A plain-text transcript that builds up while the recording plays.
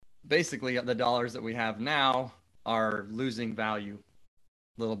basically the dollars that we have now are losing value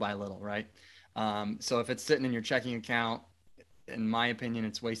little by little, right? So if it's sitting in your checking account, in my opinion,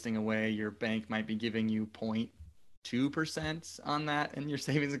 it's wasting away. Your bank might be giving you 0.2% on that in your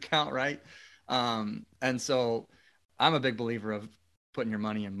savings account, right? And so I'm a big believer of putting your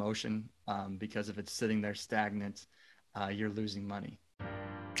money in motion, because if it's sitting there stagnant, you're losing money.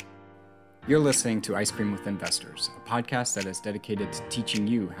 You're listening to Ice Cream with Investors, a podcast that is dedicated to teaching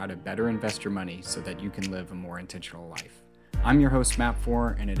you how to better invest your money so that you can live a more intentional life. I'm your host, Matt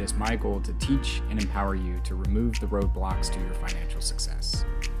Four, and it is my goal to teach and empower you to remove the roadblocks to your financial success.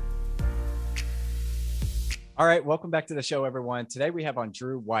 All right, welcome back to the show, everyone. Today we have on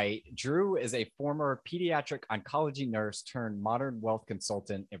Drew White. Drew is a former pediatric oncology nurse turned modern wealth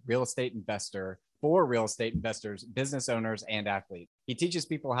consultant and real estate investor for real estate investors, business owners, and athletes. He teaches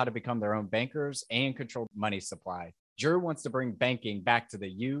people how to become their own bankers and control money supply. Drew wants to bring banking back to the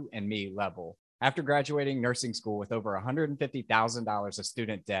you and me level. After graduating nursing school with over $150,000 of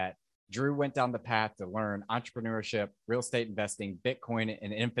student debt, Drew went down the path to learn entrepreneurship, real estate investing, Bitcoin,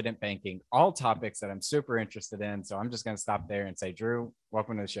 and infinite banking, all topics that I'm super interested in. So I'm just going to stop there and say, Drew,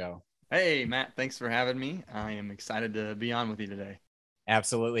 welcome to the show. Hey, Matt, thanks for having me. I am excited to be on with you today.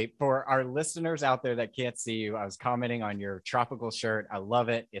 Absolutely. For our listeners out there that can't see you, I was commenting on your tropical shirt. I love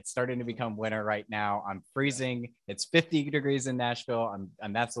it. It's starting to become winter right now. I'm freezing. It's 50 degrees in Nashville.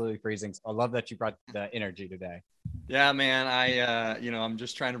 I'm absolutely freezing. I love that you brought the energy today. Yeah, man. I'm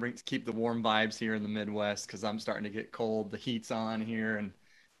just trying to keep the warm vibes here in the Midwest because I'm starting to get cold. The heat's on here and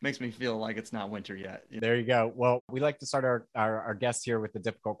makes me feel like it's not winter yet. There you go. Well, we like to start our guests here with the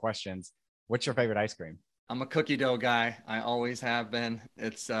difficult questions. What's your favorite ice cream? I'm a cookie dough guy. I always have been.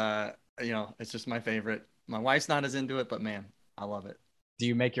 It's it's just my favorite. My wife's not as into it, but man, I love it. Do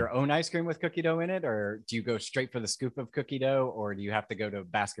you make your own ice cream with cookie dough in it, or do you go straight for the scoop of cookie dough, or do you have to go to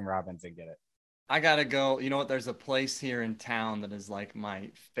Baskin Robbins and get it? I gotta go. You know what? There's a place here in town that is like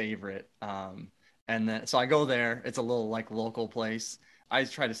my favorite. And then so I go there. It's a little like local place. I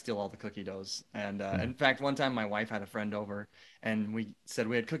try to steal all the cookie doughs. And in fact, one time my wife had a friend over and we said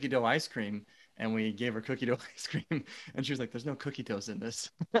we had cookie dough ice cream and we gave her cookie dough ice cream and she was like, there's no cookie doughs in this.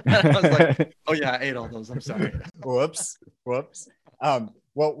 I was like, oh yeah, I ate all those. I'm sorry. Whoops. Well,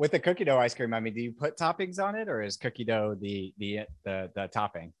 with the cookie dough ice cream, I mean, do you put toppings on it or is cookie dough the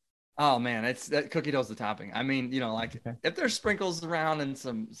topping? Oh man, it's that cookie dough's the topping. I mean, if there's sprinkles around and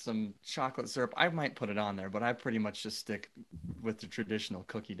some chocolate syrup, I might put it on there, but I pretty much just stick with the traditional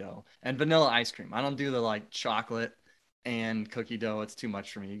cookie dough and vanilla ice cream. I don't do the like chocolate and cookie dough. It's too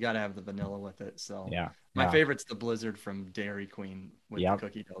much for me. You got to have the vanilla with it. So my favorite's the Blizzard from Dairy Queen with the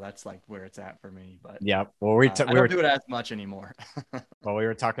cookie dough. That's like where it's at for me. But well, I don't do it as much anymore. Well, we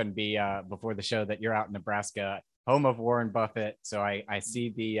were talking before the show that you're out in Nebraska, home of Warren Buffett. So I see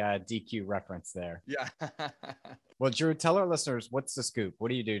the DQ reference there. Yeah. Well, Drew, tell our listeners, what's the scoop? What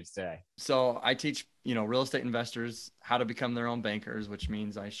do you do today? So I teach, real estate investors how to become their own bankers, which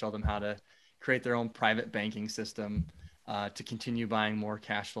means I show them how to create their own private banking system to continue buying more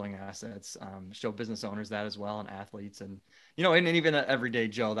cash flowing assets, show business owners that as well and athletes and even an everyday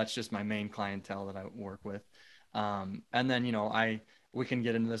Joe. That's just my main clientele that I work with. And then, we can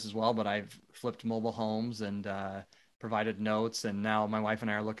get into this as well, but I've flipped mobile homes and provided notes. And now my wife and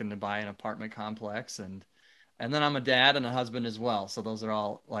I are looking to buy an apartment complex. And then I'm a dad and a husband as well. So those are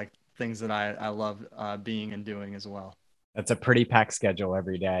all like things that I love being and doing as well. That's a pretty packed schedule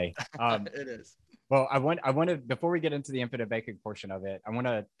every day. It is. Well, I want to, before we get into the infinite banking portion of it, I want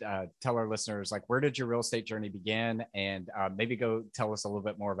to tell our listeners, like, where did your real estate journey begin? And maybe go tell us a little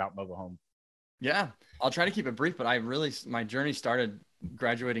bit more about mobile home. Yeah, I'll try to keep it brief, but my journey started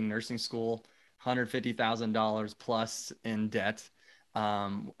graduating nursing school, $150,000 plus in debt.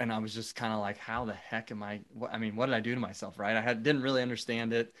 And I was just kind of like, how the heck am what did I do to myself? Right. Didn't really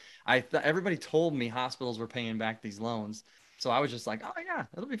understand it. Everybody told me hospitals were paying back these loans. So I was just like, oh yeah,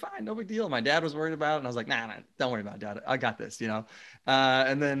 it'll be fine. No big deal. My dad was worried about it. And I was like, nah, don't worry about it, Dad. I got this,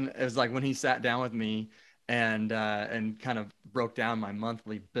 And then it was like when he sat down with me and kind of broke down my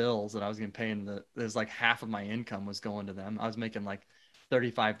monthly bills that I was going to pay there's like half of my income was going to them. I was making like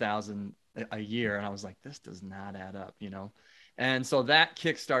 35,000 a year. And I was like, this does not add up, And so that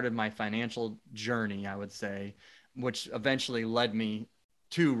kickstarted my financial journey, I would say, which eventually led me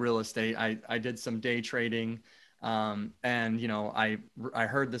to real estate. I did some day trading. I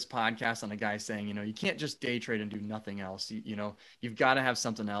heard this podcast on a guy saying, you can't just day trade and do nothing else. You've got to have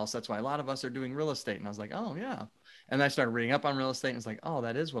something else. That's why a lot of us are doing real estate. And I was like, oh yeah. And I started reading up on real estate and it's like, oh,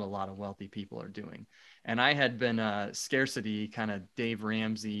 that is what a lot of wealthy people are doing. And I had been a scarcity kind of Dave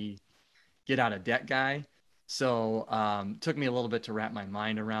Ramsey, get out of debt guy. So took me a little bit to wrap my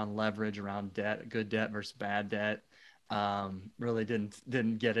mind around leverage, around debt, good debt versus bad debt. Really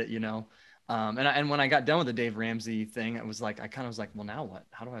didn't get it, you know. And when I got done with the Dave Ramsey thing, it was like I kind of was like, well, now what?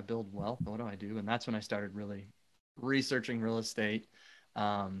 How do I build wealth? What do I do? And that's when I started really researching real estate.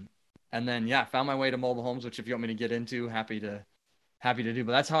 Um, and then yeah, found my way to mobile homes, which if you want me to get into, happy to do.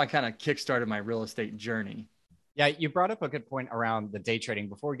 But that's how I kind of kickstarted my real estate journey. Yeah, you brought up a good point around the day trading.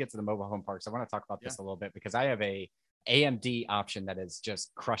 Before we get to the mobile home parks, I want to talk about Yeah. this a little bit because I have a AMD option that is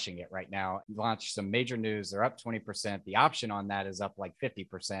just crushing it right now. Launched some major news. They're up 20%. The option on that is up like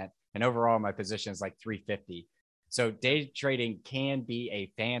 50%. And overall, my position is like 350. So day trading can be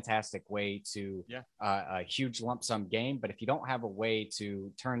a fantastic way to Yeah. a huge lump sum gain. But if you don't have a way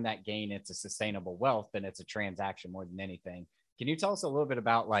to turn that gain into sustainable wealth, then it's a transaction more than anything. Can you tell us a little bit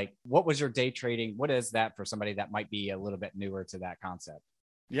about like what was your day trading? What is that for somebody that might be a little bit newer to that concept?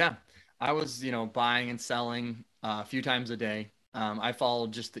 Yeah. I was, buying and selling a few times a day. I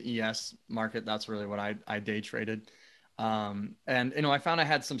followed just the ES market. That's really what I day traded. And I found I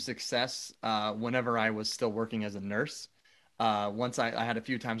had some success whenever I was still working as a nurse. Once I had a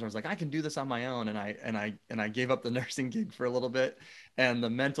few times where I was like, I can do this on my own, and I gave up the nursing gig for a little bit, and the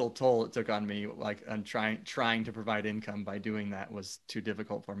mental toll it took on me, like on trying to provide income by doing that was too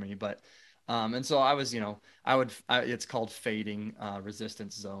difficult for me. But and so I was, it's called fading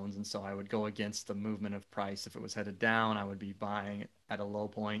resistance zones. And so I would go against the movement of price. If it was headed down, I would be buying at a low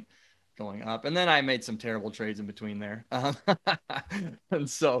point, going up. And then I made some terrible trades in between there. And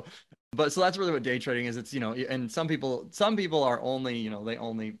so that's really what day trading is. It's, and some people are only, they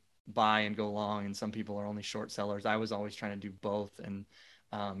only buy and go long, and some people are only short sellers. I was always trying to do both. And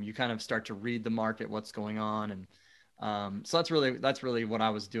you kind of start to read the market, what's going on. And so that's really what I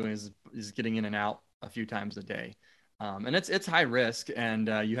was doing is getting in and out a few times a day. And it's high risk, and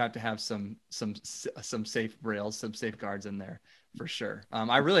you have to have some safe rails, some safeguards in there for sure.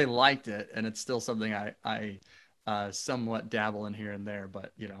 I really liked it, and it's still something I somewhat dabble in here and there.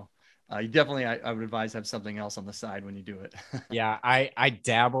 But you definitely I would advise have something else on the side when you do it. Yeah, I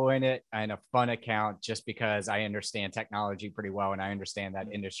dabble in it in a fun account just because I understand technology pretty well and I understand that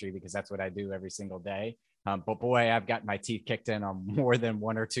industry because that's what I do every single day. But boy, I've got my teeth kicked in on more than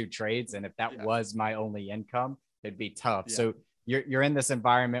one or two trades, and if that Yeah, was my only income, it'd be tough. yeah, So you're in this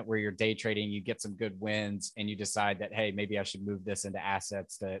environment where you're day trading, you get some good wins, and you decide that hey, maybe I should move this into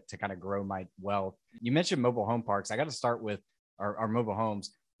assets to kind of grow my wealth. You mentioned mobile home parks. I got to start with our mobile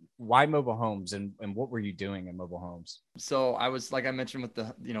homes. Why mobile homes, and what were you doing in mobile homes? so I was, like I mentioned, with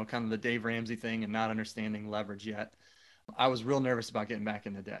the kind of the Dave Ramsey thing and not understanding leverage yet. I was real nervous about getting back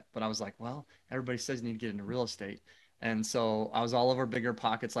into debt, but I was like, well, everybody says you need to get into real estate. And so I was all over bigger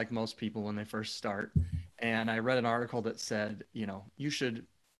pockets like most people when they first start. And I read an article that said, you should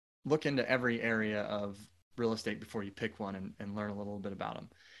look into every area of real estate before you pick one, and learn a little bit about them.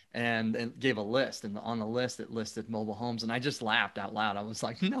 And it gave a list, and on the list it listed mobile homes, and I just laughed out loud. I was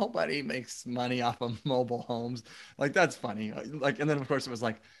like, nobody makes money off of mobile homes. Like, that's funny. Like, and then of course it was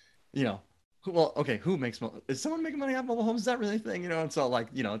like, you know, well, okay, who makes is someone making money off mobile homes? Is that really a thing? And so, like,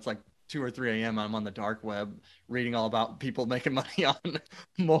 it's like 2 or 3 a.m. I'm on the dark web reading all about people making money on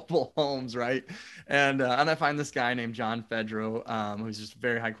mobile homes, right? And I find this guy named John Fedro, who's just a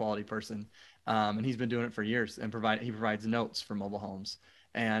very high quality person, and he's been doing it for years, and he provides notes for mobile homes.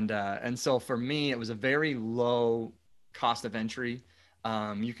 And so for me, it was a very low cost of entry.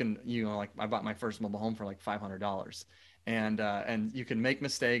 You can, like, I bought my first mobile home for like $500, and you can make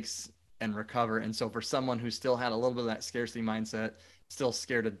mistakes and recover. And so for someone who still had a little bit of that scarcity mindset, still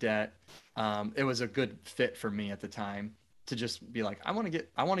scared of debt, it was a good fit for me at the time to just be like, I want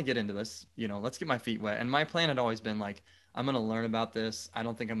to get into this, let's get my feet wet. And my plan had always been like, I'm going to learn about this. I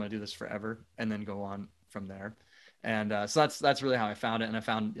don't think I'm going to do this forever, and then go on from there. And so that's really how I found it. And I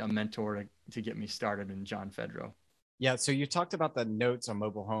found a mentor to get me started in John Fedro. Yeah, so you talked about the notes on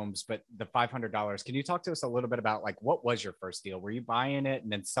mobile homes, but the $500. Can you talk to us a little bit about like what was your first deal? Were you buying it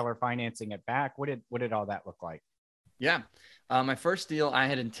and then seller financing it back? What did all that look like? Yeah. My first deal, I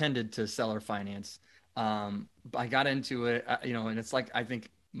had intended to seller finance. I got into it, and it's like, I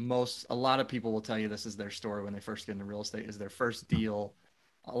think a lot of people will tell you this is their story when they first get into real estate, is their first deal.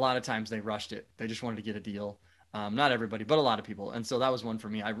 A lot of times they rushed it. They just wanted to get a deal. Not everybody, but a lot of people. And so that was one for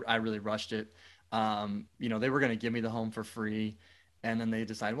me. I really rushed it. They were going to give me the home for free. And then they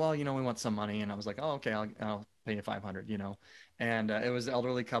decided, well, we want some money. And I was like, oh, okay, I'll pay you 500. And it was an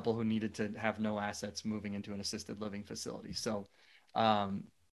elderly couple who needed to have no assets moving into an assisted living facility. So um,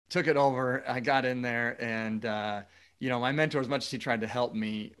 took it over. I got in there, and my mentor, as much as he tried to help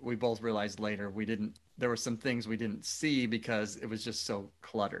me, we both realized later there were some things we didn't see because it was just so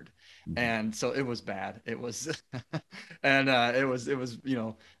cluttered. Mhm. And so it was bad. It was, and it was,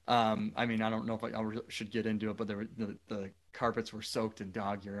 I mean, I don't know if I should get into it, but the carpets were soaked in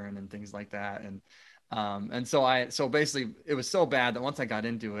dog urine and things like that. And so basically it was so bad that once I got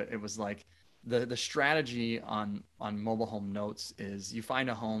into it, it was like, the strategy on mobile home notes is you find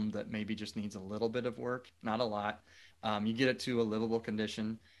a home that maybe just needs a little bit of work, not a lot. You get it to a livable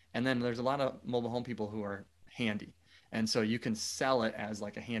condition, and then there's a lot of mobile home people who are handy, and so you can sell it as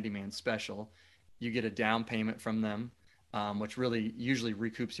like a handyman special. You get a down payment from them, which really usually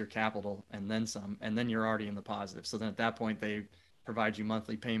recoups your capital and then some, and then you're already in the positive. So then at that point they provide you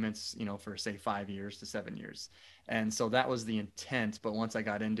monthly payments, for say 5 years to 7 years. And so that was the intent. But once I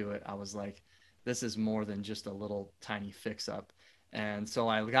got into it, I was like, this is more than just a little tiny fix up. And so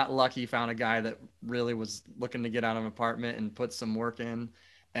I got lucky, found a guy that really was looking to get out of an apartment and put some work in.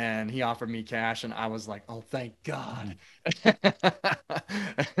 And he offered me cash, and I was like, oh, thank God.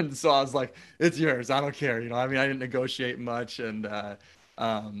 And so I was like, it's yours. I don't care. I mean, I didn't negotiate much, and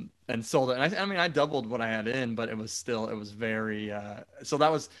sold it. And I mean, I doubled what I had in, but it was very, so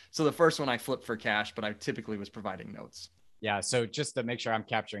the first one I flipped for cash, but I typically was providing notes. Yeah. So just to make sure I'm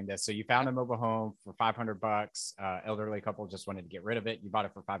capturing this, so you found a mobile home for $500. Elderly couple just wanted to get rid of it. You bought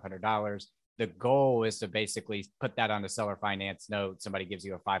it for $500. The goal is to basically put that on a seller finance note. Somebody gives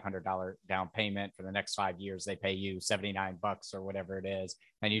you a $500 down payment for the next 5 years. They pay you $79 or whatever it is,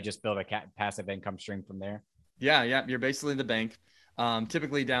 and you just build a passive income stream from there. Yeah, yeah, you're basically the bank.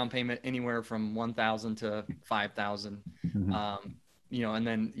 Typically down payment anywhere from 1,000 to 5,000. Mhm. And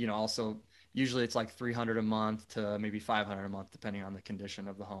then, also usually it's like 300 a month to maybe 500 a month, depending on the condition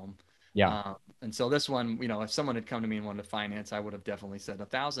of the home. Yeah. And so this one, if someone had come to me and wanted to finance, I would have definitely said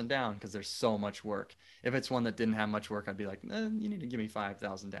 1,000 down because there's so much work. If it's one that didn't have much work, I'd be like, you need to give me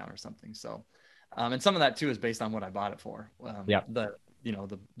 5,000 down or something. So, and some of that too is based on what I bought it for. Yeah.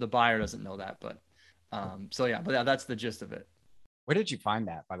 The buyer doesn't know that, so yeah, but yeah, that's the gist of it. Where did you find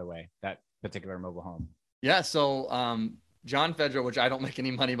that, by the way, that particular mobile home? Yeah, so John Fedra, which I don't make any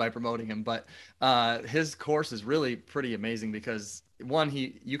money by promoting him, but his course is really pretty amazing because one,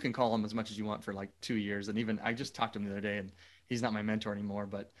 you can call him as much as you want for like 2 years, and even I just talked to him the other day, and he's not my mentor anymore,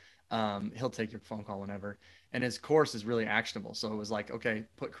 but he'll take your phone call whenever. And his course is really actionable. So it was like, okay,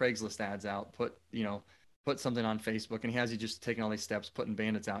 put Craigslist ads out, put something on Facebook, and he has you just taking all these steps, putting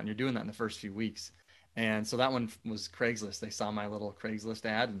bandits out, and you're doing that in the first few weeks. And so that one was Craigslist. They saw my little Craigslist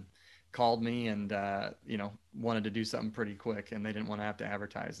ad and called me and wanted to do something pretty quick, and they didn't want to have to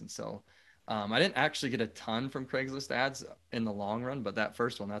advertise. And so I didn't actually get a ton from Craigslist ads in the long run, but that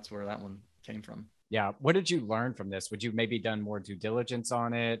first one, that's where that one came from. Yeah. What did you learn from this? Would you maybe done more due diligence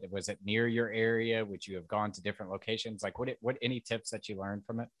on it? Was it near your area? Would you have gone to different locations? Like what any tips that you learned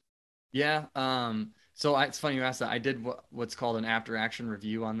from it? Yeah. It's funny you asked that. I did what's called an after action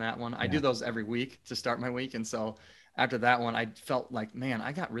review on that one. I do Yeah. those every week to start my week. And so after that one, I felt like, man,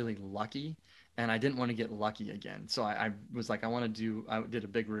 I got really lucky and I didn't want to get lucky again. So I was like, I did a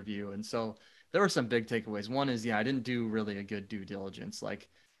big review. And so there were some big takeaways. One is, yeah, I didn't do really a good due diligence. Like,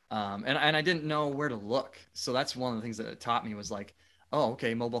 and I didn't know where to look. So that's one of the things that it taught me was like, oh,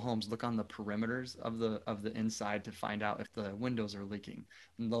 okay, mobile homes, look on the perimeters of the inside to find out if the windows are leaking.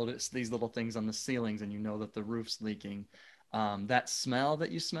 Notice these little things on the ceilings, and you know that the roof's leaking. That smell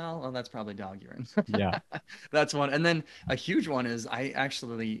that you smell, oh, that's probably dog urine. Yeah. That's one. And then a huge one is I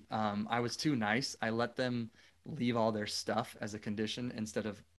actually I was too nice. I let them leave all their stuff as a condition instead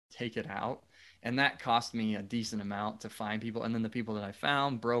of take it out. And that cost me a decent amount to find people. And then the people that I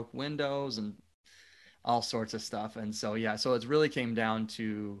found broke windows and all sorts of stuff. And so, yeah, so it really came down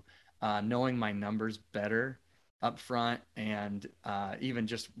to knowing my numbers better up front and even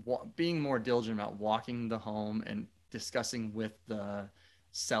just being more diligent about walking the home and discussing with the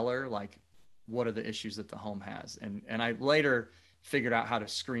seller, like, what are the issues that the home has. And I later figured out how to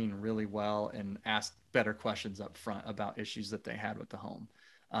screen really well and ask better questions up front about issues that they had with the home.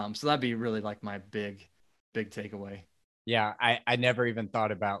 So that'd be really like my big takeaway. Yeah, I never even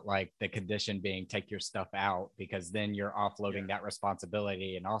thought about like the condition being take your stuff out because then you're Yeah. offloading that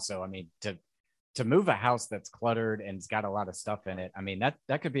responsibility. And also, I mean, to move a house that's cluttered and it's got a lot of stuff in it, I mean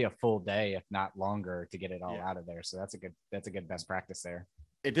that could be a full day, if not longer, to get it all Yeah. out of there. So that's a good best practice there.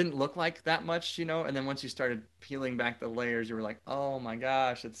 It didn't look like that much, and then once you started peeling back the layers, you were like, oh my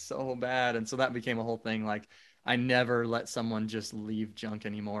gosh, it's so bad. And so that became a whole thing. Like, I never let someone just leave junk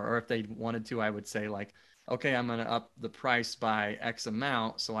anymore. Or if they wanted to, I would say, like, okay, I'm going to up the price by X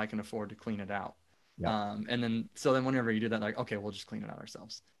amount so I can afford to clean it out. Yeah. And then, so then whenever you do that, like, okay, we'll just clean it out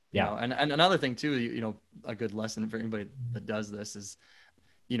ourselves, Yeah. and another thing too, a good lesson for anybody that does this is,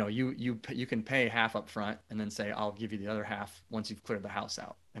 you can pay half up front and then say, I'll give you the other half once you've cleared the house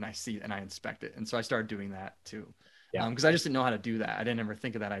out. And I see and I inspect it. And so I started doing that too. Yeah. Because I just didn't know how to do that. I didn't ever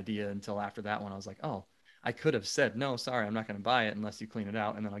think of that idea until after that one. I was like, oh, I could have said, no, sorry, I'm not going to buy it unless you clean it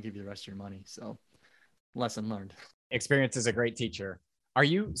out, and then I'll give you the rest of your money. So lesson learned. Experience is a great teacher. Are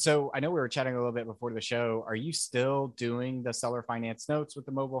you, so I know we were chatting a little bit before the show. Are you still doing the seller finance notes with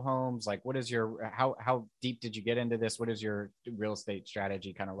the mobile homes? Like, what is your, how deep did you get into this? What is your real estate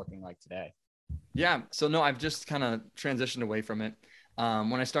strategy kind of looking like today? Yeah. So no, I've just kind of transitioned away from it.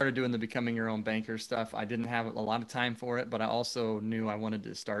 When I started doing the becoming your own banker stuff, I didn't have a lot of time for it, but I also knew I wanted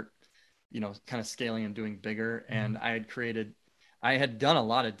to start, kind of scaling and doing bigger. And I had done a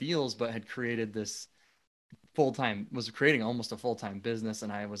lot of deals, but had created this was creating almost a full-time business.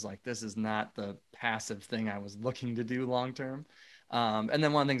 And I was like, this is not the passive thing I was looking to do long term. And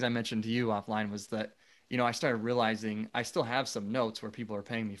then one of the things I mentioned to you offline was that, I started realizing I still have some notes where people are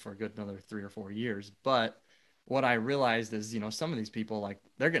paying me for a good another 3 or 4 years. But what I realized is, some of these people, like,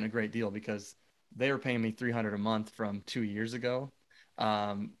 they're getting a great deal because they were paying me 300 a month from 2 years ago.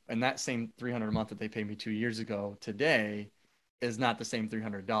 And that same 300 a month that they paid me 2 years ago today is not the same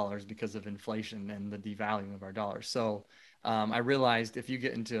 $300 because of inflation and the devaluing of our dollar. So I realized if you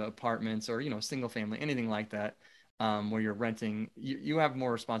get into apartments or, single family, anything like that, where you're renting, you have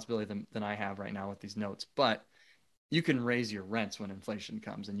more responsibility than I have right now with these notes, but you can raise your rents when inflation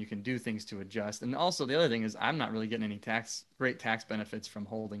comes, and you can do things to adjust. And also the other thing is I'm not really getting any great tax benefits from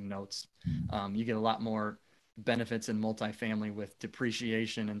holding notes. You get a lot more benefits in multifamily with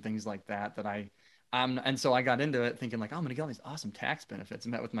depreciation and things like that, and so I got into it thinking like, oh, I'm gonna get all these awesome tax benefits. I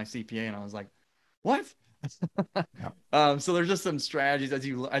met with my CPA and I was like, what? Yeah. So there's just some strategies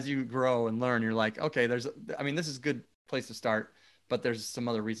as you grow and learn. You're like, okay, this is a good place to start, but there's some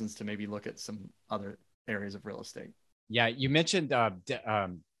other reasons to maybe look at some other areas of real estate. Yeah, you mentioned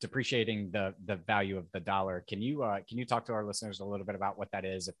depreciating the value of the dollar. Can you talk to our listeners a little bit about what that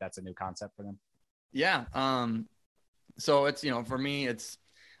is, if that's a new concept for them? Yeah. So it's, for me,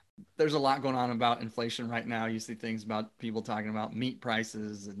 there's a lot going on about inflation right now. You see things about people talking about meat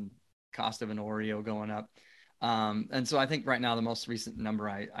prices and cost of an Oreo going up. And so I think right now the most recent number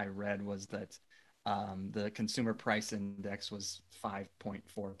I read was that the consumer price index was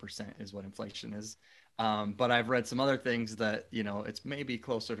 5.4% is what inflation is. But I've read some other things that, it's maybe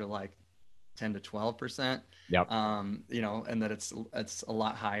closer to like 10 to 12%, Yep. and that it's a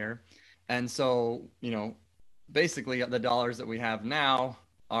lot higher. And so, basically the dollars that we have now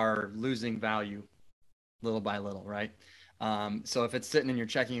are losing value little by little, right? So if it's sitting in your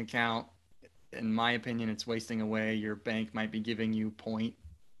checking account, in my opinion, it's wasting away. Your bank might be giving you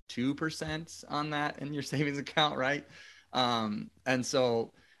 0.2% on that in your savings account, right? And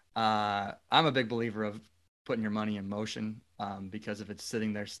so I'm a big believer of putting your money in motion, because if it's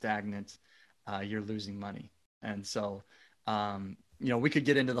sitting there stagnant, you're losing money. And so, we could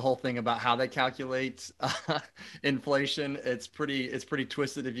get into the whole thing about how they calculate inflation. It's pretty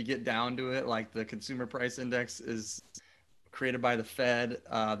twisted if you get down to it. Like the consumer price index is created by the Fed,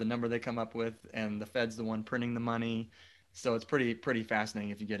 the number they come up with, and the Fed's the one printing the money. So it's pretty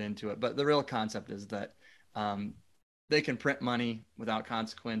fascinating if you get into it. But the real concept is that they can print money without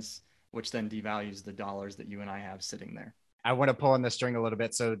consequence, which then devalues the dollars that you and I have sitting there. I want to pull on the string a little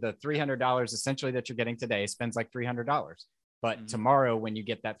bit. So the $300 essentially that you're getting today spends like $300. But tomorrow, when you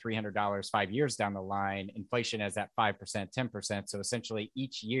get that $300 5 years down the line, inflation is at 5%, 10%. So essentially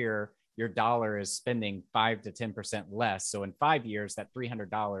each year, your dollar is spending 5 to 10% less. So in 5 years, that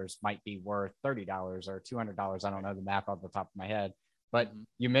 $300 might be worth $30 or $200. I don't know the math off the top of my head. But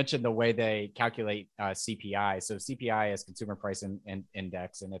you mentioned the way they calculate CPI. So CPI is Consumer Price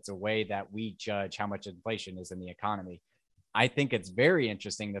Index, and it's a way that we judge how much inflation is in the economy. I think it's very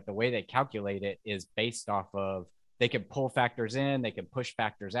interesting that the way they calculate it is based off of, they can pull factors in, they can push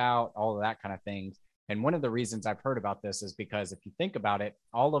factors out, all of that kind of things. And one of the reasons I've heard about this is because if you think about it,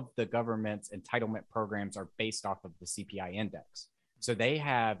 all of the government's entitlement programs are based off of the CPI index. So they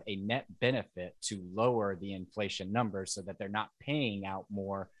have a net benefit to lower the inflation numbers so that they're not paying out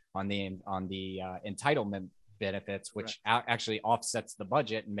more on the entitlement benefits, which actually offsets the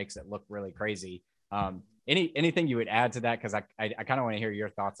budget and makes it look really crazy. Anything you would add to that? Because I kind of want to hear your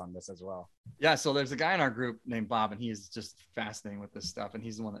thoughts on this as well. Yeah, so there's a guy in our group named Bob, and he is just fascinating with this stuff, and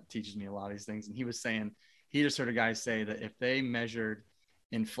he's the one that teaches me a lot of these things. And he was saying he just heard a guy say that if they measured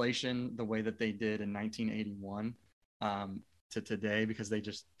inflation the way that they did in 1981 to today, because they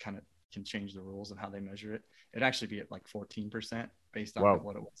just kind of can change the rules of how they measure it. It'd actually be at like 14% based off Whoa. of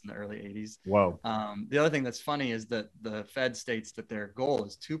what it was in the early 80s. Whoa. The other thing that's funny is that the Fed states that their goal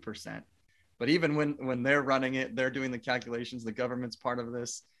is 2%. But even when they're running it, they're doing the calculations, the government's part of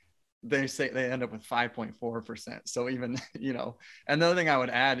this, they say they end up with 5.4%. So even, and the other thing I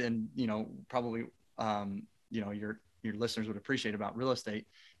would add, and, probably, your listeners would appreciate about real estate.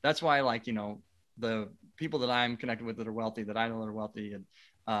 That's why, like, the people that I'm connected with that are wealthy, that I know that are wealthy,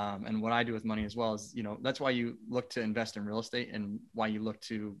 and what I do with money as well is, that's why you look to invest in real estate and why you look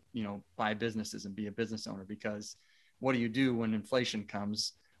to, buy businesses and be a business owner, because what do you do when inflation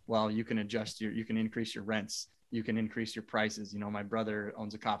comes? Well, you can you can increase your rents, you can increase your prices. My brother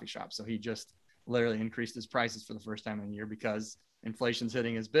owns a coffee shop, so he just literally increased his prices for the first time in a year because inflation's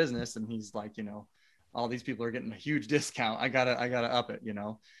hitting his business, and he's like, all these people are getting a huge discount. I gotta up it,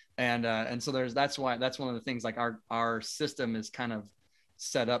 and so that's one of the things, like our system is kind of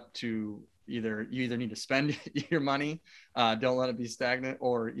set up to you either need to spend your money, don't let it be stagnant,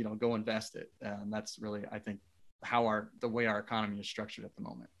 or go invest it. And that's really, I think, how the way our economy is structured at the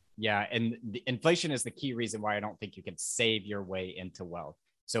moment. Yeah, and the inflation is the key reason why I don't think you can save your way into wealth.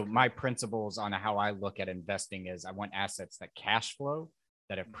 So my principles on how I look at investing is I want assets that cash flow,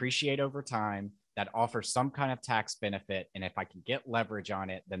 that appreciate over time, that offer some kind of tax benefit. And if I can get leverage on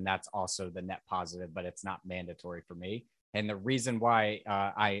it, then that's also the net positive, but it's not mandatory for me. And the reason why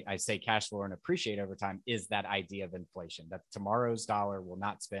I say cash flow and appreciate over time is that idea of inflation, that tomorrow's dollar will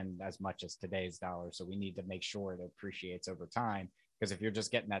not spend as much as today's dollar. So we need to make sure it appreciates over time. Because if you're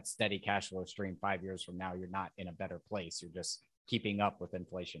just getting that steady cash flow stream 5 years from now, you're not in a better place. You're just keeping up with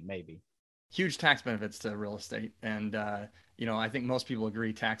inflation, maybe. Huge tax benefits to real estate. And, I think most people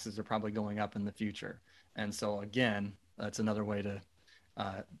agree taxes are probably going up in the future. And so, again, that's another way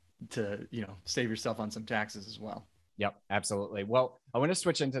to save yourself on some taxes as well. Yep, absolutely. Well, I want to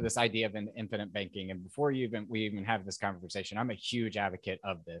switch into this idea of infinite banking. And before we even have this conversation, I'm a huge advocate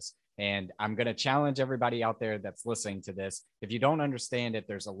of this. And I'm going to challenge everybody out there that's listening to this. If you don't understand it,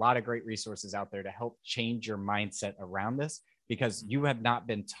 there's a lot of great resources out there to help change your mindset around this, because you have not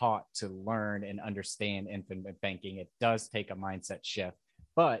been taught to learn and understand infinite banking. It does take a mindset shift.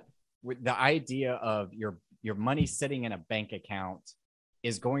 But with the idea of your money sitting in a bank account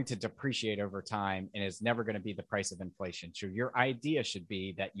is going to depreciate over time and is never going to be the price of inflation. So your idea should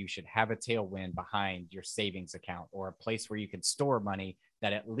be that you should have a tailwind behind your savings account, or a place where you can store money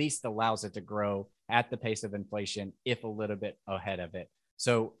that at least allows it to grow at the pace of inflation, if a little bit ahead of it.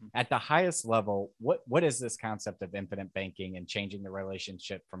 So at the highest level, what is this concept of infinite banking and changing the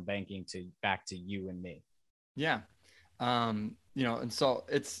relationship from banking to back to you and me? Yeah. And so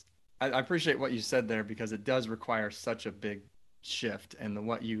I appreciate what you said there, because it does require such a big shift. And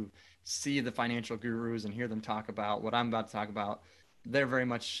what you see the financial gurus and hear them talk about, what I'm about to talk about, they're very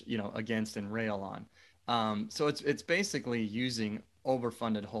much, against and rail on. So it's basically using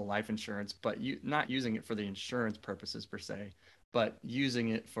overfunded whole life insurance, but not using it for the insurance purposes per se, but using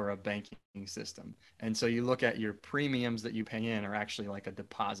it for a banking system. And so you look at your premiums that you pay in are actually like a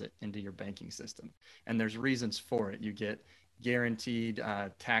deposit into your banking system. And there's reasons for it. You get guaranteed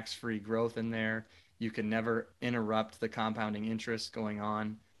tax-free growth in there. You can never interrupt the compounding interest going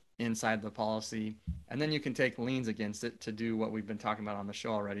on inside the policy. And then you can take liens against it to do what we've been talking about on the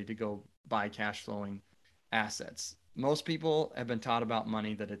show already, to go buy cash flowing assets. Most people have been taught about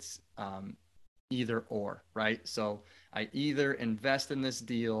money that it's either or, right? So I either invest in this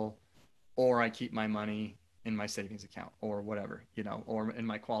deal, or I keep my money in my savings account, or whatever, or in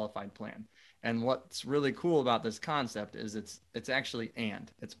my qualified plan. And what's really cool about this concept is it's actually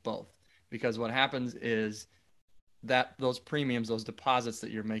it's both. Because what happens is that those premiums, those deposits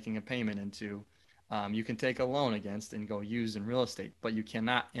that you're making a payment into, you can take a loan against and go use in real estate, but you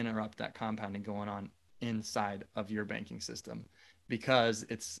cannot interrupt that compounding going on inside of your banking system, because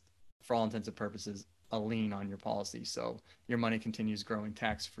it's, for all intents and purposes, a lien on your policy. So your money continues growing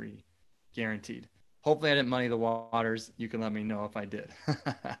tax-free, guaranteed. Hopefully I didn't muddy the waters. You can let me know if I did.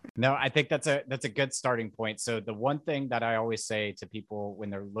 No, I think that's a good starting point. So the one thing that I always say to people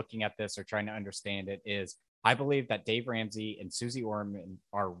when they're looking at this or trying to understand it is, I believe that Dave Ramsey and Susie Orman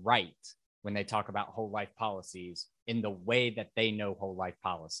are right when they talk about whole life policies in the way that they know whole life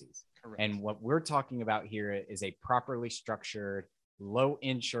policies. Correct. And what we're talking about here is a properly structured, low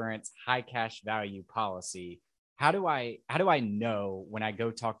insurance, high cash value policy. How do I know when I go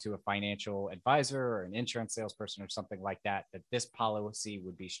talk to a financial advisor or an insurance salesperson or something like that, that this policy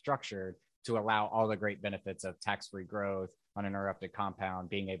would be structured to allow all the great benefits of tax-free growth, uninterrupted compound,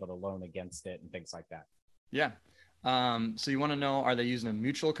 being able to loan against it, and things like that? Yeah. So you want to know, are they using a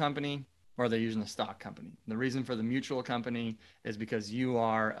mutual company, or they're using a stock company. The reason for the mutual company is because you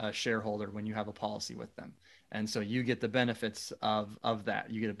are a shareholder when you have a policy with them. And so you get the benefits of that.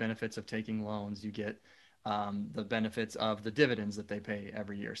 You get the benefits of taking loans. You get the benefits of the dividends that they pay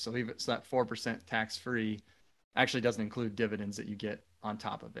every year. So even so that 4% tax free actually doesn't include dividends that you get on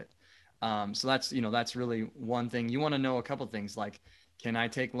top of it. So that's, that's really one thing. You want to know a couple of things like, can I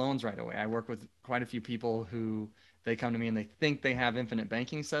take loans right away? I work with quite a few people who they come to me and they think they have infinite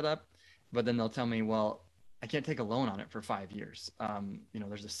banking set up, but then they'll tell me, well, I can't take a loan on it for 5 years.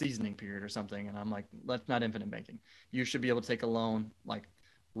 There's a seasoning period or something. And I'm like, that's not infinite banking. You should be able to take a loan like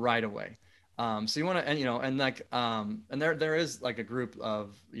right away. So you want to, and there is like a group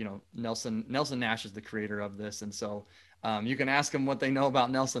of, Nelson Nash is the creator of this. And so you can ask them what they know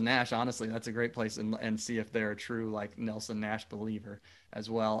about Nelson Nash. Honestly, that's a great place and see if they're a true like Nelson Nash believer as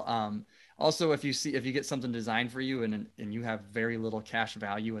well. Also, if you get something designed for you and you have very little cash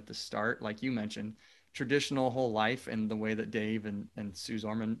value at the start, like you mentioned, traditional whole life and the way that Dave and Sue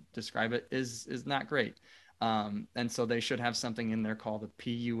Zorman describe it is not great. And so they should have something in there called a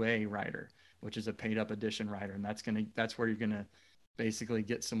PUA rider, which is a paid up addition rider, and that's where you're gonna basically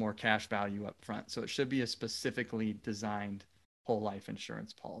get some more cash value up front. So it should be a specifically designed whole life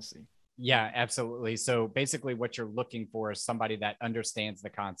insurance policy. Yeah, absolutely. So basically, what you're looking for is somebody that understands the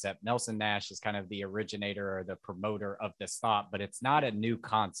concept. Nelson Nash is kind of the originator or the promoter of this thought, but it's not a new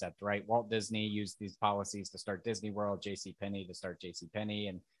concept, right? Walt Disney used these policies to start Disney World, J.C. Penney to start J.C. Penney,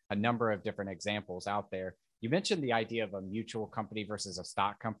 and a number of different examples out there. You mentioned the idea of a mutual company versus a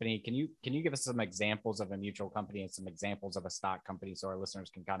stock company. Can you give us some examples of a mutual company and some examples of a stock company so our listeners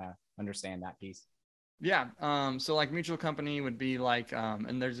can kind of understand that piece? Yeah. So like mutual company would be like,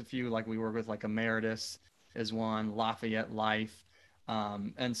 and there's a few like we work with like Emeritus is one, Lafayette Life.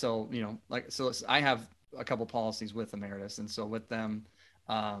 And so, I have a couple policies with Emeritus. And so with them,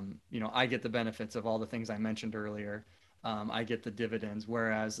 I get the benefits of all the things I mentioned earlier. I get the dividends,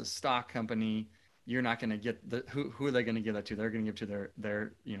 whereas a stock company, you're not going to get who are they going to give that to? They're going to give to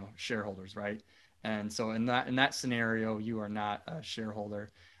their, shareholders, right? And so in that scenario, you are not a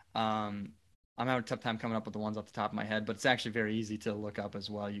shareholder. Um, I'm having a tough time coming up with the ones off the top of my head, but it's actually very easy to look up as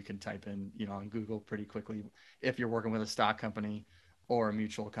well. You can type in, on Google pretty quickly if you're working with a stock company or a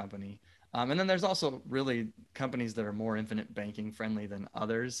mutual company. And then there's also really companies that are more infinite banking friendly than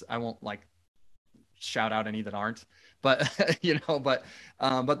others. I won't like shout out any that aren't, but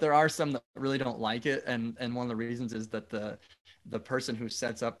but there are some that really don't like it, and one of the reasons is that the person who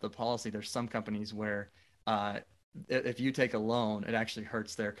sets up the policy, there's some companies where uh, if you take a loan, it actually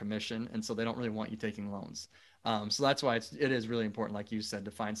hurts their commission, and so they don't really want you taking loans. So that's why it is really important, like you said,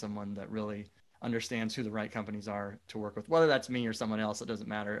 to find someone that really understands who the right companies are to work with. Whether that's me or someone else, it doesn't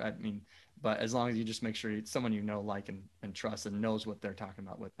matter. I mean, but as long as you just make sure it's someone like and trust and knows what they're talking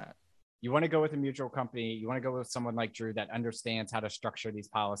about with that. You want to go with a mutual company. You want to go with someone like Drew that understands how to structure these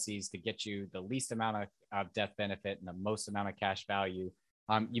policies to get you the least amount of death benefit and the most amount of cash value.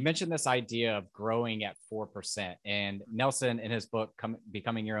 You mentioned this idea of growing at 4%. And Nelson, in his book,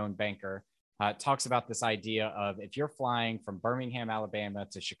 Becoming Your Own Banker, talks about this idea of if you're flying from Birmingham, Alabama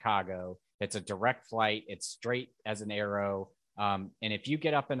to Chicago, it's a direct flight, it's straight as an arrow. And if you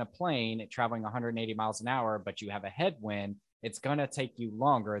get up in a plane traveling 180 miles an hour, but you have a headwind, it's going to take you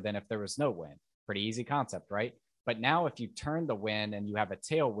longer than if there was no wind. Pretty easy concept, right? But now if you turn the wind and you have a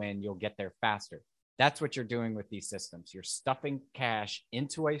tailwind, you'll get there faster. That's what you're doing with these systems. You're stuffing cash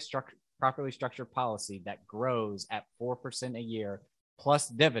into a properly structured policy that grows at 4% a year plus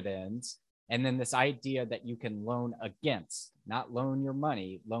dividends. And then this idea that you can loan against, not loan your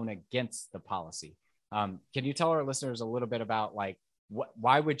money, loan against the policy. Can you tell our listeners a little bit about like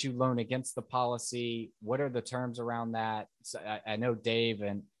why would you loan against the policy? What are the terms around that? So I know Dave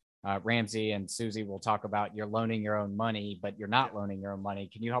and Ramsey and Susie will talk about you're loaning your own money, but you're not loaning your own money.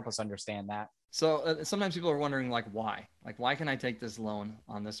 Can you help us understand that? So sometimes people are wondering why can I take this loan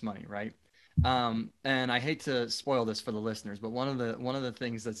on this money, right? And I hate to spoil this for the listeners, but one of the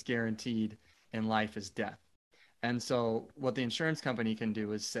things that's guaranteed in life is death. And so what the insurance company can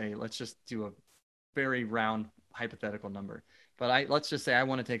do is say, let's just do a very round hypothetical number. But let's just say I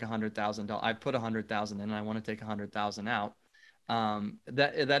want to take $100,000. I put 100,000 in and I want to take 100,000 out.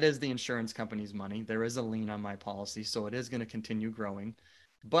 That is the insurance company's money. There is a lien on my policy, so it is going to continue growing.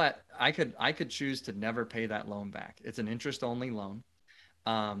 But I could choose to never pay that loan back. It's an interest only loan.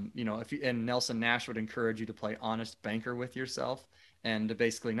 If you, and Nelson Nash would encourage you to play honest banker with yourself and to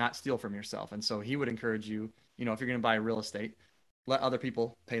basically not steal from yourself. And so he would encourage you, if you're going to buy real estate, let other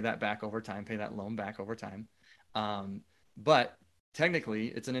people pay that back over time, pay that loan back over time. But technically,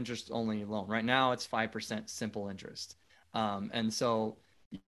 it's an interest only loan. Right now, it's 5% simple interest. And so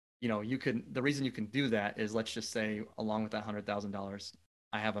the reason you can do that is, let's just say, along with that $100,000,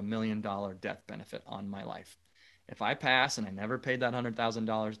 I have $1 million death benefit on my life. If I pass and I never paid that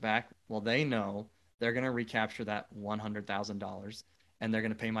 $100,000 back, well, they know they're going to recapture that $100,000 and they're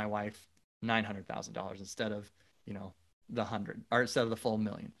going to pay my wife $900,000 instead of, the hundred, or instead of the full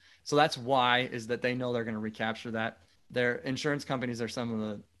million. So that's why, is that they know they're going to recapture that. Their insurance companies are some of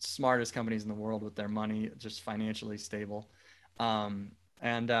the smartest companies in the world with their money, just financially stable. Um,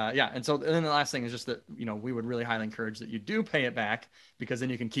 and then the last thing is just that, we would really highly encourage that you do pay it back, because then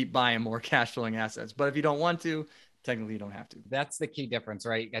you can keep buying more cash flowing assets. But if you don't want to, technically you don't have to. That's the key difference,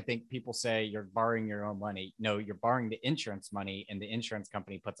 right? I think people say you're borrowing your own money. No, you're borrowing the insurance money, and the insurance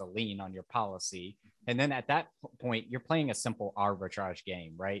company puts a lien on your policy. And then at that point, you're playing a simple arbitrage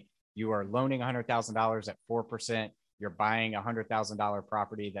game, right? You are loaning $100,000 at 4%. You're buying a $100,000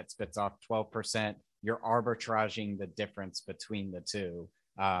 property that spits off 12%. You're arbitraging the difference between the two.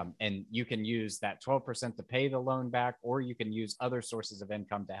 And you can use that 12% to pay the loan back, or you can use other sources of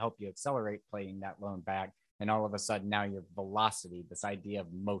income to help you accelerate paying that loan back. And all of a sudden now your velocity, this idea of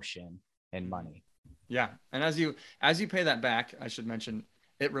motion and money. Yeah. And as you pay that back, I should mention,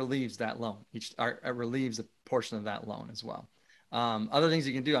 it relieves that loan. It relieves a portion of that loan as well. Other things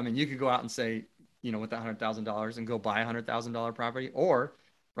you can do, I mean, you could go out and say, with that $100,000 and go buy $100,000 property, or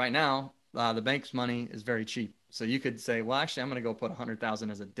right now, the bank's money is very cheap. So you could say, well, actually, I'm going to go put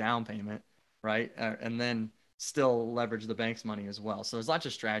 $100,000 as a down payment, right? And then still leverage the bank's money as well. So there's lots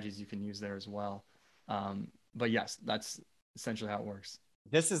of strategies you can use there as well. But yes, that's essentially how it works.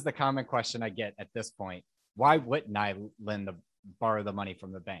 This is the common question I get at this point. Why wouldn't I borrow the money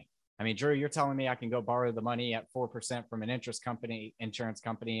from the bank? I mean, Drew, you're telling me I can go borrow the money at 4% from an insurance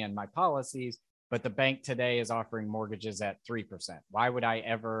company and my policies, but the bank today is offering mortgages at 3%. Why would I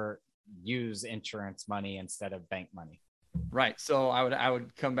ever use insurance money instead of bank money? Right. So I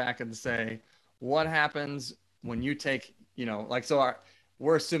would come back and say, what happens when you take,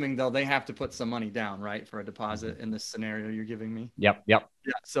 we're assuming though they have to put some money down, right, for a deposit in this scenario you're giving me? Yep. Yeah.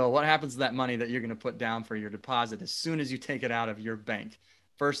 So what happens to that money that you're going to put down for your deposit as soon as you take it out of your bank?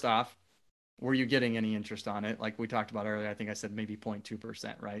 First off, were you getting any interest on it? Like we talked about earlier, I think I said maybe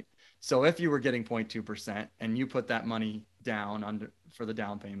 0.2%, right? So if you were getting 0.2% and you put that money down for the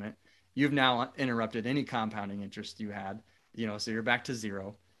down payment, you've now interrupted any compounding interest you had, so you're back to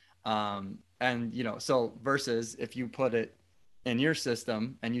zero. So versus if you put it in your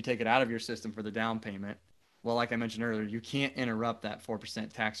system and you take it out of your system for the down payment, well, like I mentioned earlier, you can't interrupt that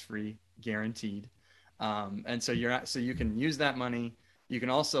 4% tax-free guaranteed. And so you can use that money. You can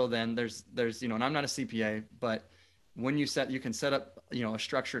also then there's, and I'm not a CPA, but when you can set up, a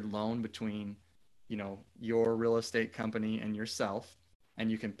structured loan between, your real estate company and yourself, and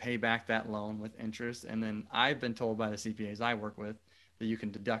you can pay back that loan with interest. And then I've been told by the CPAs I work with that you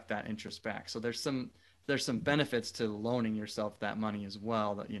can deduct that interest back. So there's some benefits to loaning yourself that money as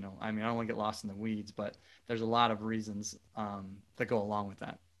well that, I mean, I don't want to get lost in the weeds, but there's a lot of reasons that go along with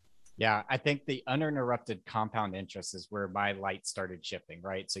that. Yeah, I think the uninterrupted compound interest is where my light started shifting,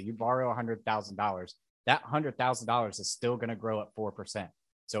 right? So you borrow $100,000, that $100,000 is still going to grow at 4%.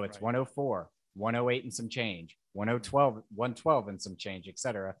 So it's right. 104, 108 and some change, 112 and some change, et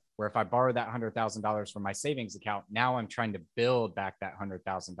cetera. Where if I borrow that $100,000 from my savings account, now I'm trying to build back that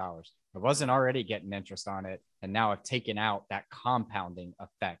 $100,000. I wasn't already getting interest on it. And now I've taken out that compounding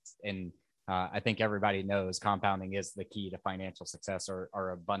effect. And I think everybody knows compounding is the key to financial success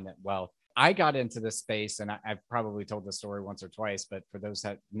or abundant wealth. I got into this space, and I've probably told this story once or twice, but for those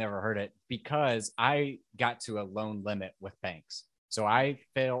that never heard it, because I got to a loan limit with banks. So I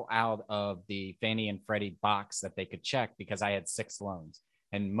fell out of the Fannie and Freddie box that they could check because I had 6 loans.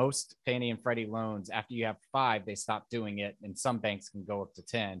 And most Fannie and Freddie loans, after you have 5, they stop doing it. And some banks can go up to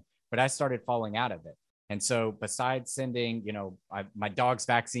 10. But I started falling out of it. And so besides sending, my dog's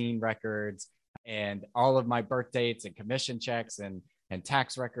vaccine records and all of my birth dates and commission checks and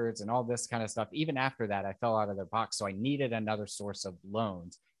tax records and all this kind of stuff, even after that, I fell out of their box. So I needed another source of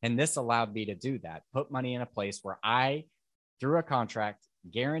loans. And this allowed me to do that, put money in a place where I, through a contract,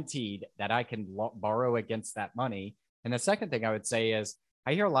 guaranteed that I can borrow against that money. And the second thing I would say is,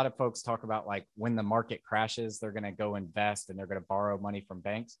 I hear a lot of folks talk about like when the market crashes, they're going to go invest and they're going to borrow money from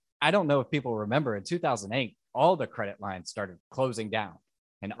banks. I don't know if people remember in 2008, all the credit lines started closing down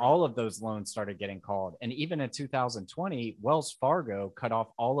and all of those loans started getting called. And even in 2020, Wells Fargo cut off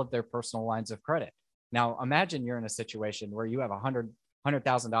all of their personal lines of credit. Now, imagine you're in a situation where you have $100,000,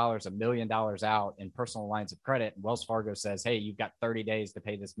 $1 million out in personal lines of credit. And Wells Fargo says, hey, you've got 30 days to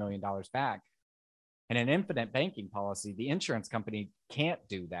pay this $1 million back. In an infinite banking policy, the insurance company can't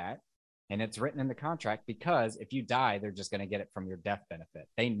do that. And it's written in the contract because if you die, they're just going to get it from your death benefit.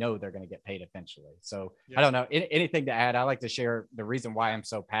 They know they're going to get paid eventually. So I don't know anything to add. I like to share the reason why I'm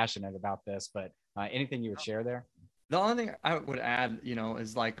so passionate about this, but anything you would share there? The only thing I would add,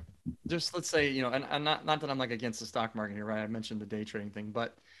 is like, just let's say, and not that I'm like against the stock market here, right? I mentioned the day trading thing,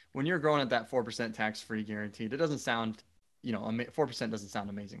 but when you're growing at that 4% tax-free guaranteed, it doesn't sound, 4% doesn't sound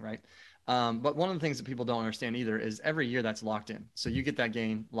amazing, right? But one of the things that people don't understand either is every year that's locked in. So you get that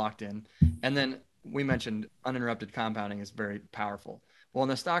gain locked in. And then we mentioned uninterrupted compounding is very powerful. Well, in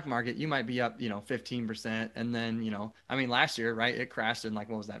the stock market, you might be up, 15%. And then, I mean, last year, right, it crashed in like,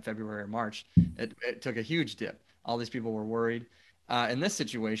 what was that, February or March? It took a huge dip. All these people were worried. In this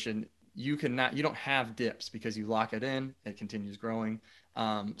situation, you don't have dips because you lock it in, it continues growing.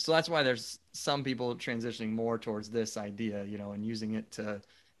 So that's why there's some people transitioning more towards this idea, and using it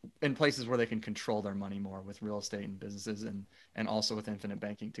in places where they can control their money more with real estate and businesses and also with infinite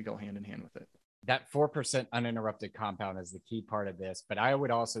banking to go hand in hand with it. That 4% uninterrupted compound is the key part of this. But I would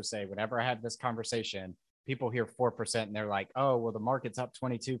also say, whenever I had this conversation, people hear 4% and they're like, oh, well, the market's up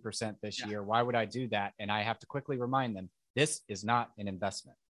 22% this year. Why would I do that? And I have to quickly remind them, this is not an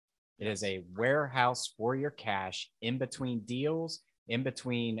investment. It is a warehouse for your cash in between deals, in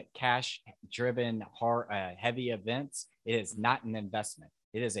between cash driven, heavy events. It is not an investment.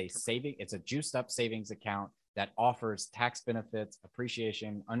 It is it's a juiced up savings account that offers tax benefits,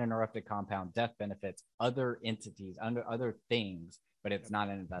 appreciation, uninterrupted compound, death benefits, other entities, under other things, but it's not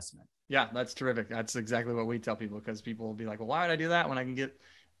an investment. Yeah, that's terrific. That's exactly what we tell people, because people will be like, well, why would I do that when I can get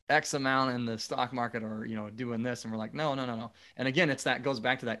X amount in the stock market or, doing this? And we're like, no, no, no, no. And again, goes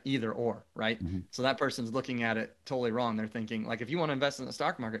back to that either or, right? Mm-hmm. So that person's looking at it totally wrong. They're thinking like, if you want to invest in the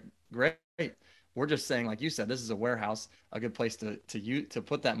stock market, great. We're just saying, like you said, this is a warehouse, a good place to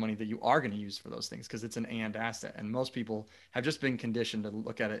put that money that you are going to use for those things, because it's an and asset. And most people have just been conditioned to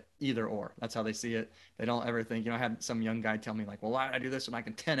look at it either or. That's how they see it. They don't ever think, I had some young guy tell me like, well, why did I do this when I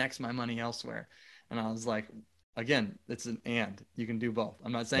can 10x my money elsewhere? And I was like, again, it's an and. You can do both.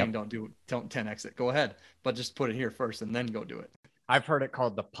 I'm not saying don't 10x it. Go ahead, but just put it here first and then go do it. I've heard it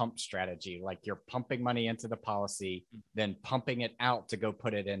called the pump strategy. Like you're pumping money into the policy, then pumping it out to go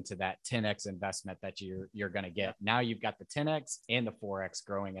put it into that 10x investment that you're going to get. Now you've got the 10x and the 4x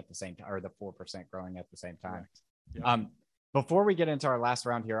growing at the same time, or the 4% growing at the same time. Before we get into our last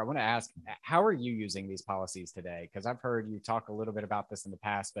round here, I want to ask, how are you using these policies today? Because I've heard you talk a little bit about this in the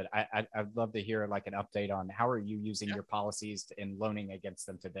past, but I'd love to hear like an update on how are you using your policies and loaning against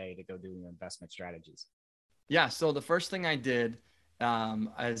them today to go do your investment strategies? Yeah. So the first thing I did, and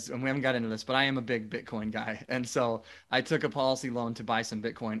we haven't got into this, but I am a big Bitcoin guy. And so I took a policy loan to buy some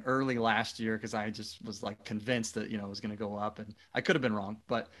Bitcoin early last year because I just was like convinced that, it was going to go up, and I could have been wrong.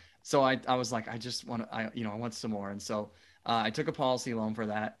 But so I was like, I just want to, I want some more. And so I took a policy loan for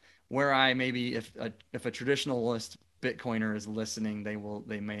that, where I maybe if a traditionalist Bitcoiner is listening,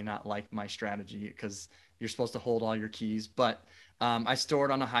 they may not like my strategy because you're supposed to hold all your keys. But I store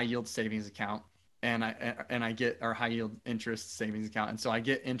it on a high yield savings account. And I get our high yield interest savings account. And so I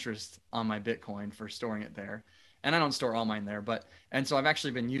get interest on my Bitcoin for storing it there. And I don't store all mine there, and so I've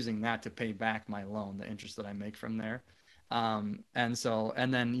actually been using that to pay back my loan, the interest that I make from there. And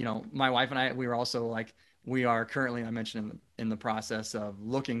then, my wife and I, we were also like, we are currently, I mentioned in the process of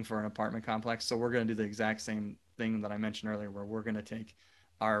looking for an apartment complex. So we're going to do the exact same thing that I mentioned earlier, where we're going to take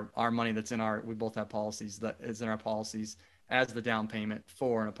our money that's we both have policies that is in our policies as the down payment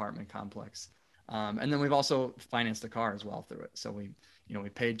for an apartment complex. And then we've also financed a car as well through it. So we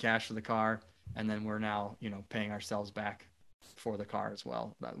paid cash for the car, and then we're now, paying ourselves back for the car as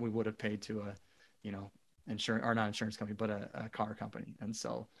well, that we would have paid to a, insurance, or not insurance company, but a car company. And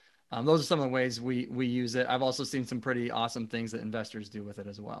so those are some of the ways we use it. I've also seen some pretty awesome things that investors do with it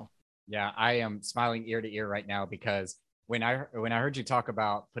as well. Yeah, I am smiling ear to ear right now because when I heard you talk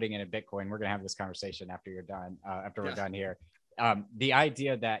about putting in a Bitcoin, we're gonna have this conversation after you're done, after we're done here. The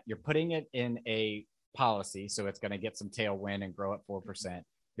idea that you're putting it in a policy, so it's going to get some tailwind and grow at 4%.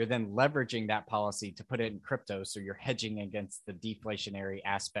 You're then leveraging that policy to put it in crypto, so you're hedging against the deflationary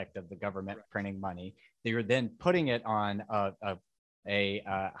aspect of the government printing money. You're then putting it on a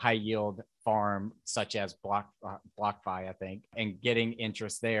high yield farm such as BlockFi, I think, and getting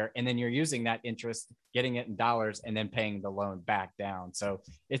interest there. And then you're using that interest, getting it in dollars, and then paying the loan back down. So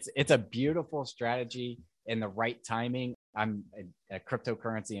it's a beautiful strategy in the right timing. I'm a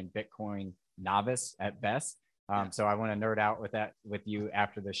cryptocurrency and Bitcoin novice at best. So I want to nerd out with you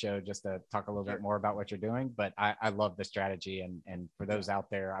after the show, just to talk a little bit more about what you're doing. But I love the strategy. And for those out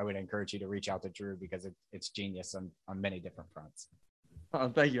there, I would encourage you to reach out to Drew because it's genius on many different fronts. Oh,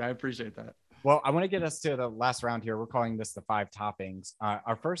 thank you. I appreciate that. Well, I want to get us to the last round here. We're calling this the five toppings.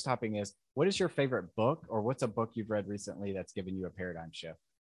 Our first topping is, what is your favorite book, or what's a book you've read recently that's given you a paradigm shift?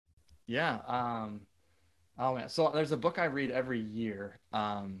 Yeah. Oh man. So there's a book I read every year.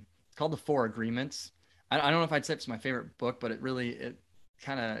 It's called The Four Agreements. I don't know if I'd say it's my favorite book, but it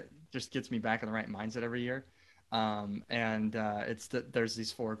kind of just gets me back in the right mindset every year. And it's that there's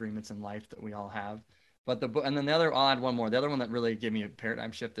these four agreements in life that we all have. But the book, and then the other, I'll add one more. The other one that really gave me a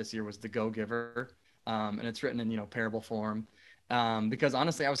paradigm shift this year was The Go Giver. And it's written in, parable form. Because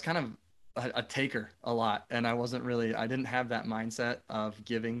honestly, I was kind of a taker a lot, and I didn't have that mindset of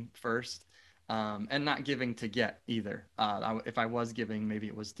giving first, and not giving to get either. If I was giving, maybe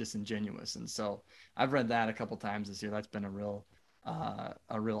it was disingenuous. And so I've read that a couple times this year. That's been a real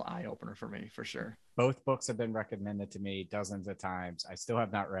eye opener for me, for sure. Both books have been recommended to me dozens of times. I still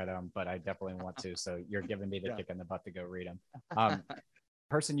have not read them, but I definitely want to. So you're giving me the Yeah. kick in the butt to go read them.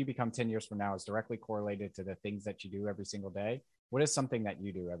 Person you become 10 years from now is directly correlated to the things that you do every single day. What is something that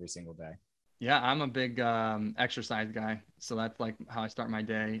you do every single day? Yeah, I'm a big exercise guy, so that's like how I start my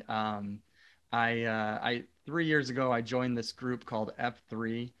day. I 3 years ago I joined this group called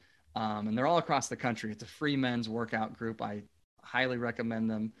F3, and they're all across the country. It's a free men's workout group. I highly recommend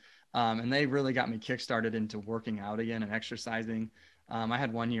them, and they really got me kickstarted into working out again and exercising. I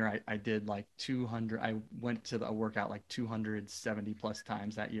had one year I did like 200. I went to a workout like 270 plus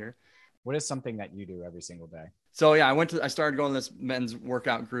times that year. What is something that you do every single day? So yeah, I started going to this men's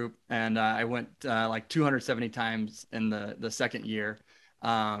workout group, and I went like 270 times in the second year.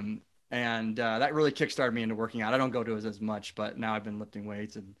 And that really kickstarted me into working out. I don't go to it as much, but now I've been lifting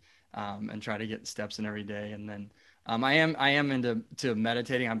weights and try to get steps in every day. And then I am into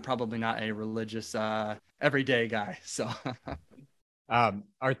meditating. I'm probably not a religious everyday guy. So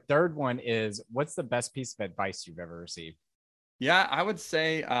Our third one is, what's the best piece of advice you've ever received? yeah, I would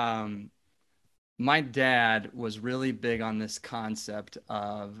say my dad was really big on this concept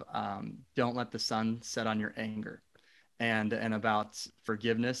of don't let the sun set on your anger, and about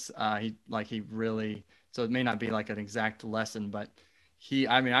forgiveness. He really, so it may not be like an exact lesson, but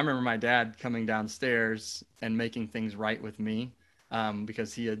I mean, I remember my dad coming downstairs and making things right with me,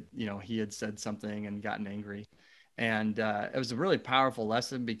 because he had said something and gotten angry. And it was a really powerful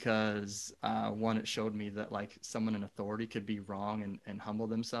lesson because one, it showed me that like someone in authority could be wrong and humble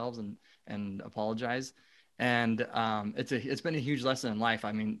themselves and apologize. And it's been a huge lesson in life.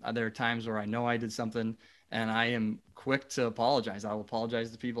 I mean, there are times where I know I did something and I am quick to apologize. I will apologize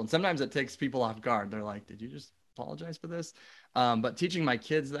to people, and sometimes it takes people off guard. They're like, "Did you just apologize for this?" But teaching my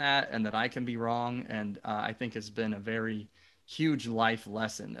kids that and that I can be wrong, and I think has been a very huge life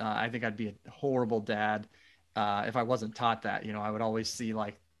lesson. I think I'd be a horrible dad if I wasn't taught that. I would always see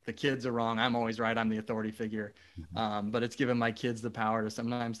like the kids are wrong. I'm always right. I'm the authority figure. But it's given my kids the power to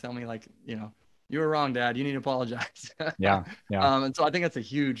sometimes tell me like, you were wrong, Dad. You need to apologize. Yeah, yeah. And so I think that's a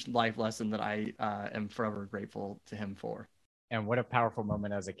huge life lesson that I am forever grateful to him for. And what a powerful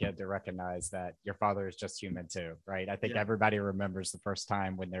moment as a kid to recognize that your father is just human too, right? I think Yeah. everybody remembers the first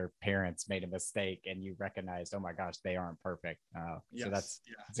time when their parents made a mistake and you recognized, oh my gosh, they aren't perfect. So Yes.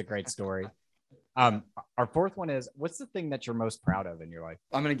 Yeah. that's a great story. Yeah. Our fourth one is, what's the thing that you're most proud of in your life?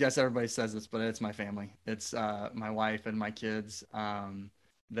 I'm gonna guess everybody says this, but it's my family. It's my wife and my kids.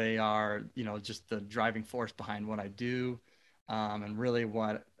 They are, just the driving force behind what I do, and really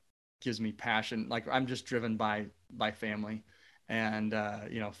what gives me passion. Like I'm just driven by family, and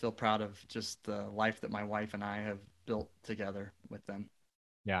feel proud of just the life that my wife and I have built together with them.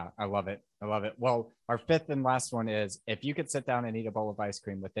 Yeah, I love it. I love it. Well, our fifth and last one is, if you could sit down and eat a bowl of ice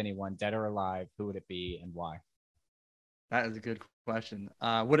cream with anyone, dead or alive, who would it be and why? That is a good question.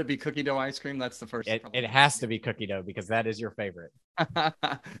 Would it be cookie dough ice cream? That's the first. It has to be cookie dough because that is your favorite.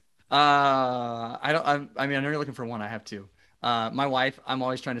 I don't. I mean, I know you're looking for one. I have two. My wife, I'm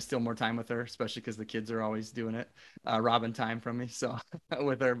always trying to steal more time with her, especially because the kids are always doing it, robbing time from me. So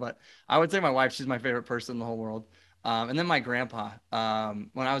with her, but I would say my wife. She's my favorite person in the whole world. And then my grandpa.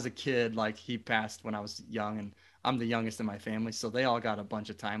 When I was a kid, like he passed when I was young, and I'm the youngest in my family, so they all got a bunch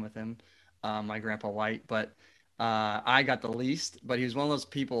of time with him. My grandpa White, but I got the least. But he was one of those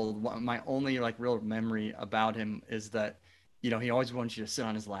people. My only like real memory about him is that, he always wants you to sit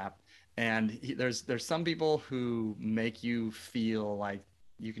on his lap. And there's some people who make you feel like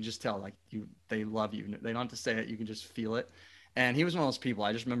you can just tell like they love you. They don't have to say it, you can just feel it. And he was one of those people.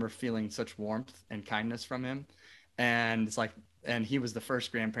 I just remember feeling such warmth and kindness from him. And it's like, and he was the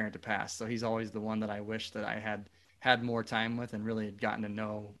first grandparent to pass, so he's always the one that I wish that I had more time with and really had gotten to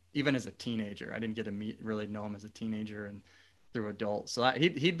know even as a teenager. I didn't get to really know him as a teenager and through adult. So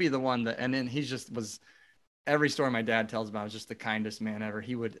he'd be the one that, and then he just was every story my dad tells about is just the kindest man ever.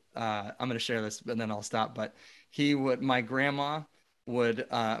 He would, I'm going to share this, and then I'll stop. But my grandma would,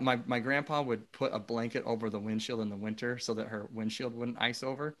 my grandpa would put a blanket over the windshield in the winter so that her windshield wouldn't ice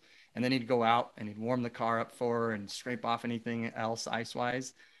over. And then he'd go out and he'd warm the car up for her and scrape off anything else ice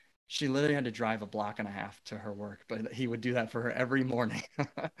wise. She literally had to drive a block and a half to her work, but he would do that for her every morning.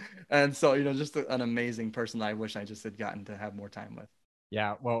 And so, just an amazing person that I wish I just had gotten to have more time with.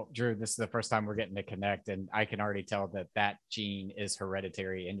 Yeah, well, Drew, this is the first time we're getting to connect, and I can already tell that gene is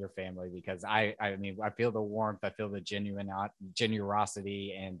hereditary in your family because I mean, I feel the warmth, I feel the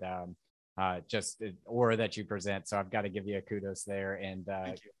generosity, and just the aura that you present. So I've got to give you a kudos there, and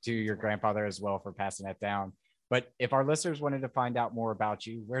to your grandfather as well for passing that down. But if our listeners wanted to find out more about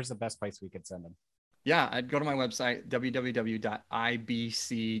you, where's the best place we could send them? Yeah, I'd go to my website,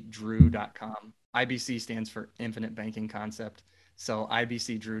 www.ibcdrew.com. IBC stands for Infinite Banking Concept. So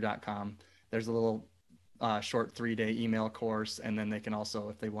ibcdrew.com. There's a little short 3-day email course. And then they can also,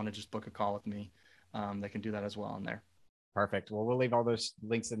 if they want to just book a call with me, they can do that as well on there. Perfect. Well, we'll leave all those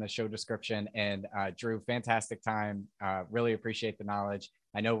links in the show description. And Drew, fantastic time. Really appreciate the knowledge.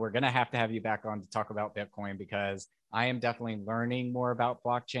 I know we're going to have you back on to talk about Bitcoin because I am definitely learning more about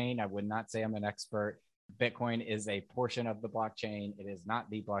blockchain. I would not say I'm an expert. Bitcoin is a portion of the blockchain. It is not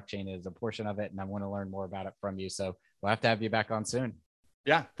the blockchain. It is a portion of it. And I want to learn more about it from you. So we'll have to have you back on soon.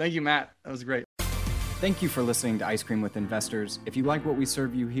 Yeah. Thank you, Matt. That was great. Thank you for listening to Ice Cream with Investors. If you like what we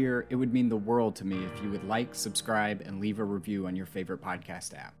serve you here, it would mean the world to me if you would like, subscribe, and leave a review on your favorite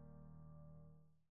podcast app.